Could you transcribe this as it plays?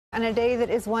On a day that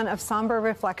is one of somber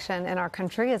reflection in our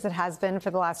country, as it has been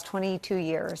for the last 22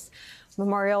 years.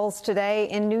 Memorials today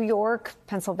in New York,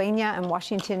 Pennsylvania, and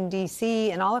Washington,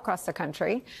 D.C., and all across the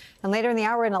country. And later in the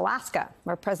hour in Alaska,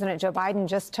 where President Joe Biden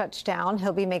just touched down,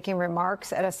 he'll be making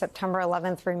remarks at a September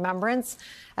 11th remembrance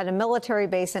at a military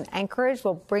base in Anchorage.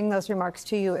 We'll bring those remarks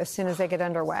to you as soon as they get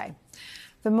underway.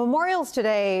 The memorials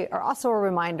today are also a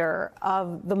reminder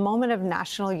of the moment of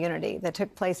national unity that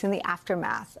took place in the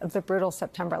aftermath of the brutal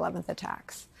September 11th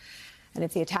attacks. And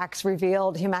if the attacks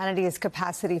revealed humanity's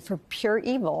capacity for pure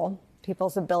evil,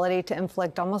 people's ability to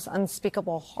inflict almost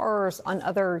unspeakable horrors on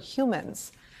other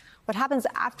humans, what happens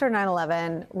after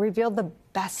 9/11 revealed the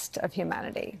best of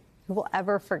humanity. Who will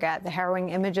ever forget the harrowing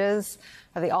images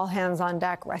of the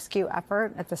all-hands-on-deck rescue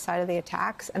effort at the site of the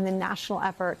attacks and the national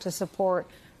effort to support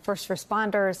first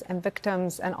responders and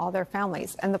victims and all their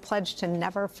families, and the pledge to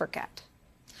never forget.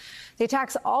 The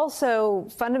attacks also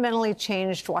fundamentally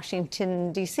changed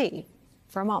Washington, D.C.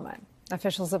 for a moment.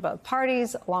 Officials of both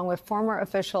parties, along with former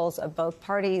officials of both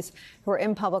parties who were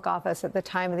in public office at the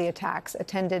time of the attacks,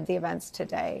 attended the events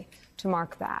today to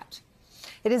mark that.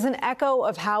 It is an echo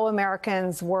of how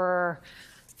Americans were,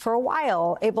 for a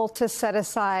while, able to set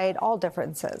aside all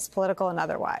differences, political and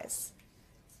otherwise.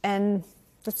 And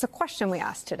that's the question we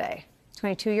asked today,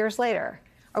 22 years later.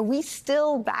 Are we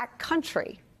still that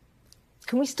country?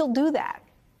 Can we still do that?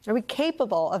 Are we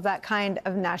capable of that kind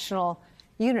of national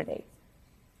unity?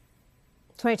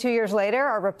 22 years later,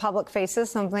 our republic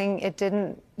faces something it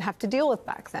didn't have to deal with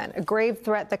back then, a grave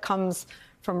threat that comes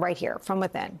from right here, from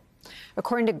within.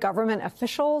 According to government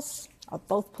officials of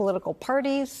both political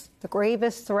parties, the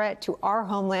gravest threat to our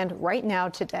homeland right now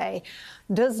today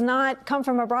does not come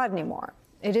from abroad anymore.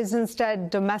 It is instead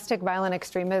domestic violent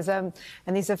extremism,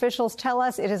 and these officials tell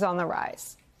us it is on the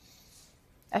rise.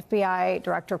 FBI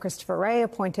Director Christopher Wray,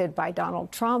 appointed by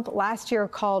Donald Trump, last year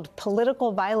called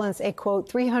political violence a, quote,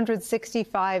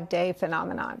 365-day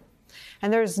phenomenon.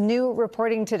 And there's new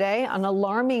reporting today on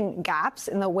alarming gaps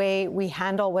in the way we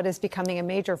handle what is becoming a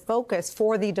major focus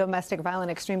for the domestic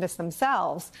violent extremists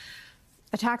themselves,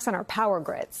 attacks on our power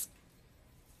grids.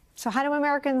 So how do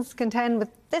Americans contend with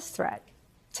this threat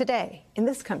today in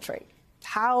this country?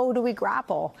 How do we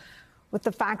grapple with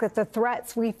the fact that the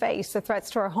threats we face, the threats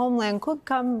to our homeland, could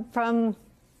come from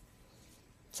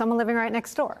someone living right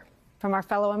next door, from our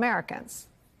fellow Americans?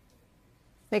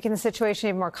 Making the situation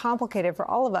even more complicated for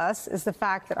all of us is the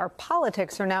fact that our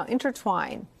politics are now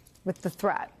intertwined with the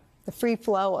threat. The free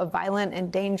flow of violent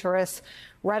and dangerous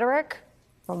rhetoric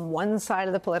from one side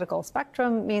of the political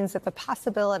spectrum means that the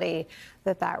possibility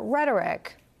that that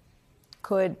rhetoric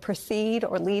could proceed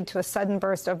or lead to a sudden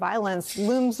burst of violence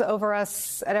looms over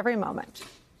us at every moment.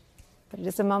 But it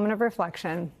is a moment of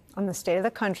reflection on the state of the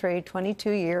country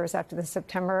 22 years after the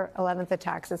September 11th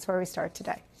attacks. That's where we start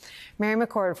today. Mary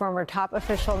McCord, former top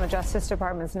official in the Justice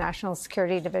Department's National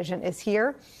Security Division, is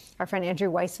here. Our friend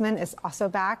Andrew Weissmann is also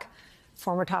back,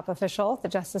 former top official at the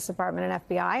Justice Department and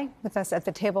FBI. With us at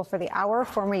the table for the hour,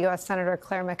 former U.S. Senator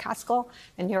Claire McCaskill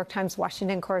and New York Times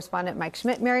Washington correspondent Mike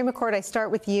Schmidt. Mary McCord, I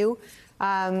start with you.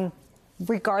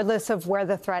 Regardless of where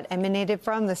the threat emanated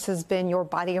from, this has been your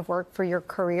body of work for your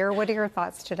career. What are your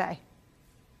thoughts today?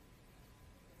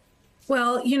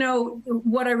 Well, you know,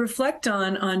 what I reflect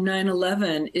on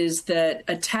 9/11 is that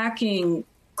attacking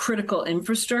critical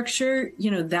infrastructure, you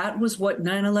know, that was what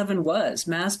 9/11 was.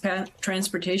 Mass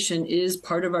transportation is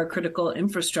part of our critical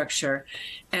infrastructure.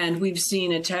 And we've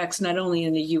seen attacks not only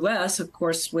in the U.S., of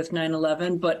course, with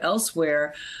 9/11, but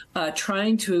elsewhere,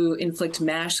 trying to inflict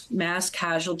mass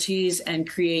casualties and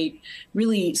create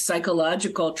really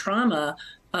psychological trauma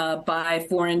by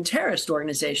foreign terrorist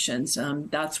organizations.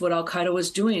 That's what al-Qaeda was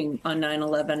doing on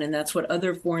 9/11, and that's what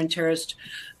other foreign terrorist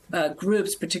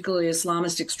groups, particularly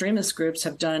Islamist extremist groups,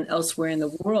 have done elsewhere in the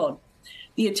world.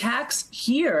 The attacks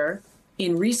here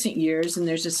in recent years, and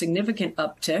there's a significant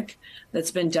uptick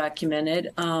that's been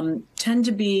documented, tend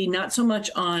to be not so much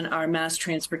on our mass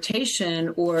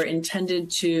transportation or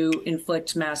intended to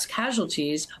inflict mass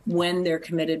casualties when they're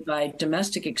committed by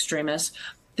domestic extremists.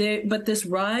 But this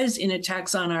rise in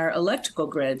attacks on our electrical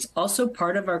grids, also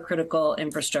part of our critical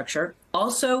infrastructure,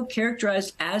 also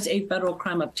characterized as a federal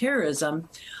crime of terrorism,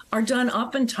 are done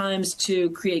oftentimes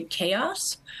to create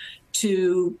chaos,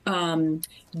 to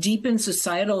deepen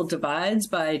societal divides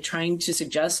by trying to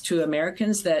suggest to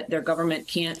Americans that their government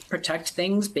can't protect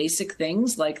things, basic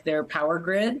things like their power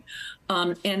grid,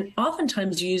 and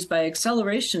oftentimes used by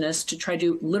accelerationists to try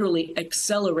to literally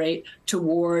accelerate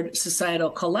toward societal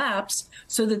collapse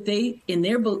so that they, in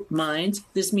their minds,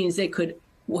 this means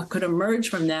what could emerge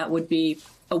from that would be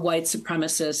a white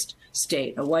supremacist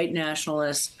state, a white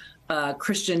nationalist,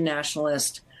 Christian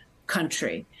nationalist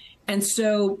country. And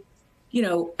so,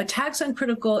 attacks on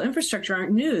critical infrastructure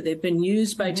aren't new. They've been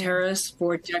used by terrorists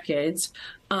for decades,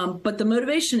 but the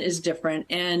motivation is different.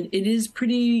 And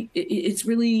it's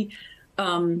really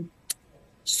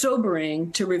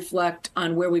sobering to reflect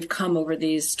on where we've come over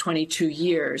these 22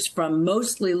 years, from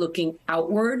mostly looking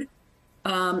outward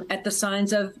at the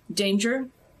signs of danger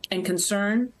and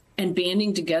concern and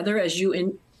banding together, as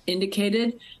you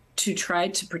indicated, to try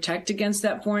to protect against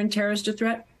that foreign terrorist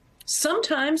threat.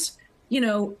 Sometimes,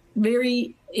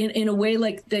 very in a way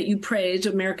like that you praised,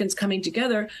 Americans coming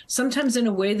together, sometimes in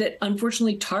a way that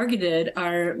unfortunately targeted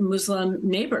our Muslim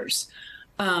neighbors.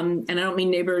 And I don't mean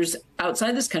neighbors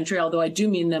outside this country, although I do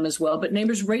mean them as well, but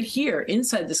neighbors right here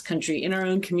inside this country, in our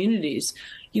own communities.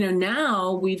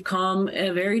 Now we've come a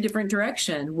very different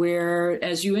direction where,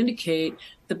 as you indicate,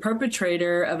 the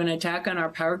perpetrator of an attack on our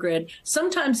power grid,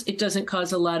 sometimes it doesn't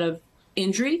cause a lot of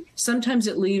injury. Sometimes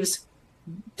it leaves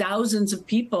thousands of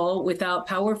people without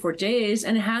power for days,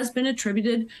 and it has been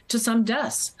attributed to some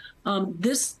deaths.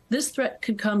 This threat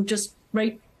could come just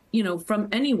right, from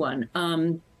anyone.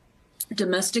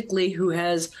 Domestically, who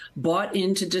has bought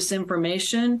into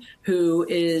disinformation, who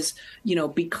is,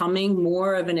 becoming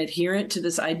more of an adherent to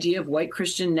this idea of white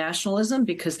Christian nationalism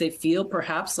because they feel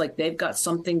perhaps like they've got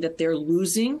something that they're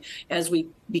losing as we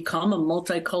become a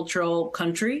multicultural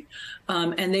country.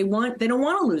 And they don't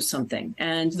want to lose something.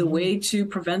 And the way to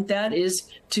prevent that is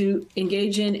to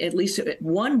engage in, at least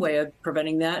one way of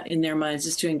preventing that in their minds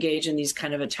is to engage in these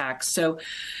kind of attacks. So,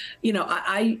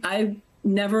 I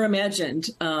never imagined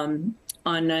on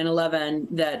 9/11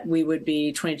 that we would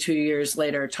be 22 years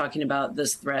later talking about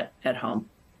this threat at home.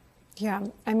 Yeah,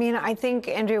 I think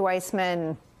Andrew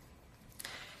Weissmann,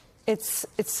 it's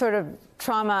sort of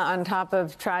trauma on top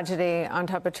of tragedy, on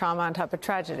top of trauma, on top of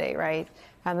tragedy, right?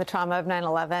 And the trauma of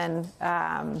 9/11.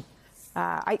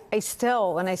 I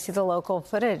still, when I see the local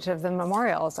footage of the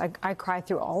memorials, I cry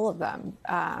through all of them.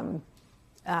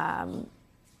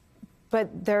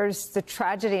 But there's the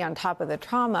tragedy on top of the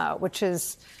trauma, which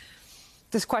is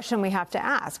this question we have to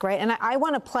ask, right? And I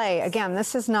want to play, again,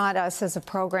 this is not us as a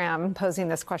program posing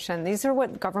this question. These are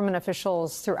what government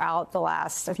officials throughout the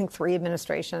last, I think, 3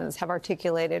 administrations have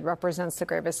articulated represents the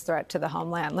gravest threat to the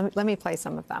homeland. Let me play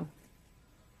some of them.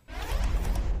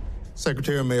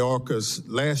 Secretary Mayorkas,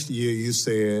 last year you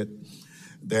said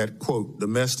that, quote,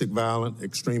 domestic violent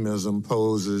extremism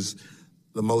poses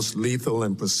the most lethal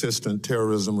and persistent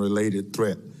terrorism-related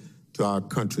threat to our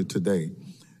country today.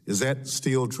 Is that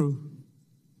still true?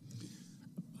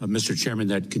 Mr. Chairman,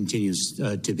 that continues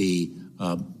to be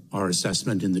our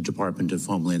assessment in the Department of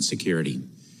Homeland Security,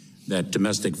 that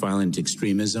domestic violent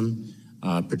extremism,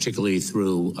 particularly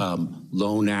through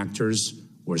lone actors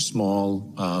or small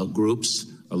groups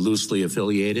loosely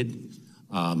affiliated,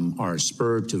 are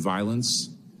spurred to violence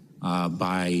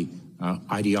by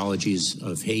ideologies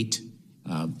of hate,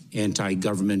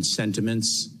 anti-government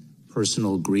sentiments,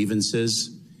 personal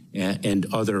grievances, and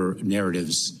other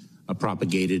narratives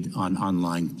propagated on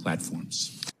online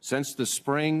platforms. Since the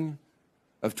spring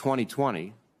of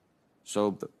 2020,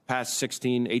 so the past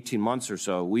 16, 18 months or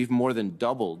so, we've more than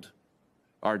doubled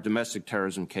our domestic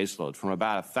terrorism caseload from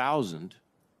about 1,000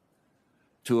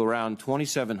 to around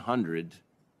 2,700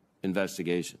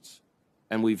 investigations.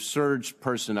 And we've surged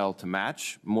personnel to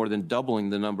match, more than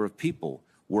doubling the number of people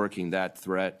working that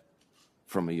threat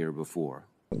from a year before.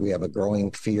 We have a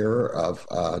growing fear of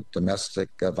domestic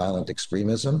violent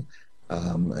extremism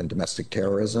and domestic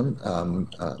terrorism.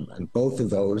 And both of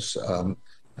those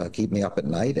keep me up at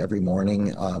night. Every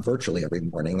morning, virtually every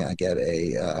morning, I get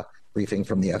a briefing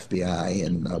from the FBI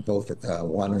in both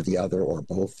one or the other or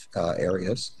both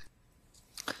areas.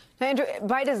 Andrew,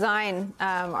 by design,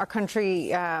 our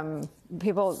country,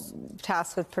 people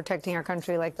tasked with protecting our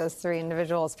country, like those 3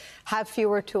 individuals, have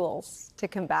fewer tools to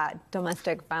combat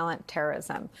domestic violent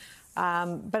terrorism.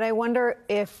 But I wonder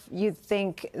if you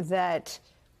think that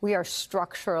we are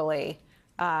structurally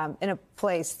in a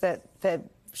place that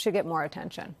should get more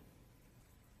attention.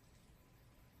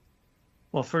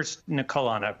 Well, first, Nicolle,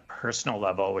 on a personal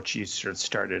level, which you sort of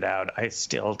started out, I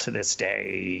still to this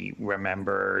day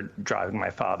remember driving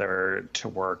my father to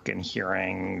work and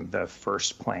hearing the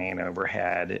first plane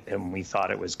overhead, and we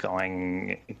thought it was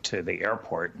going to the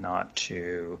airport, not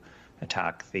to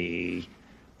attack the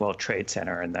World Trade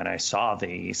Center. And then I saw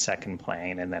the second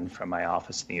plane, and then from my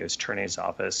office in the U.S. Attorney's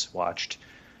Office watched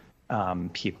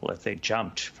people if they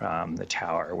jumped from the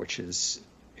tower, which is,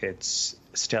 it's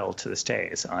still to this day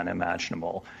is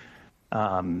unimaginable.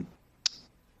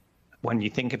 When you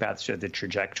think about sort of the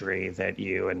trajectory that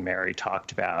you and Mary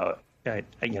talked about,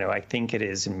 I think it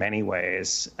is in many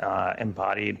ways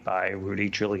embodied by Rudy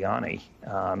Giuliani.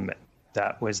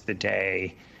 that was the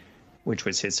day which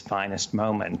was his finest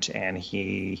moment, and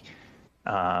he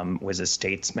was a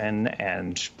statesman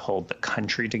and pulled the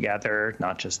country together,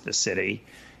 not just the city.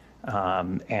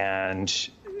 And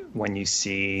when you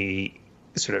see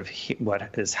sort of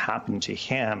what has happened to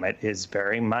him, it is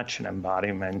very much an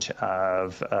embodiment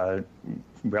of a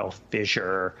real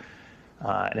fissure,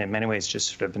 and in many ways just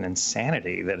sort of an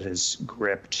insanity that has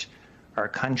gripped our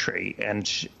country. And,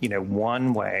 you know,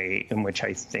 one way in which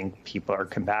I think people are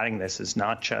combating this is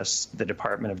not just the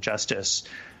Department of Justice,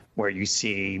 where you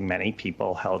see many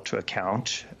people held to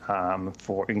account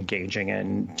for engaging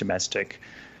in domestic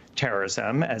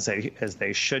terrorism, as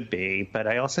they should be. But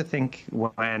I also think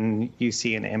when you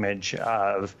see an image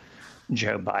of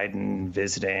Joe Biden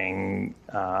visiting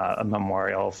a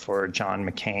memorial for John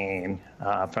McCain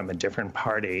from a different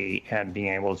party and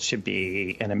being able to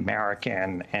be an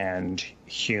American and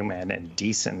human and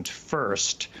decent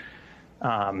first,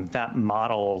 that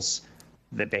models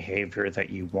the behavior that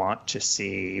you want to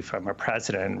see from a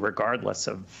president, regardless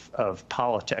of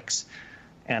politics.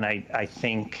 And I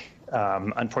think,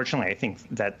 unfortunately, I think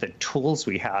that the tools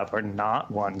we have are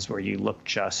not ones where you look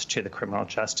just to the criminal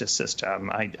justice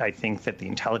system. I think that the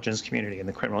intelligence community and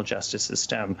the criminal justice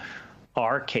system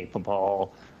are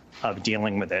capable of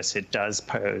dealing with this. It does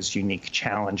pose unique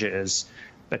challenges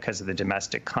because of the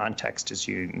domestic context, as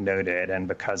you noted, and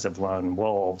because of lone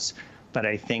wolves. But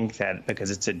I think that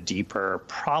because it's a deeper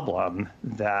problem,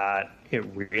 that it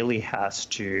really has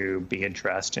to be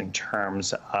addressed in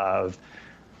terms of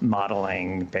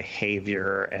modeling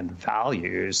behavior and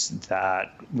values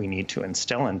that we need to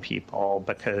instill in people,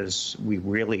 because we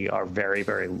really are very,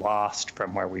 very lost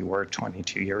from where we were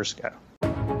 22 years ago.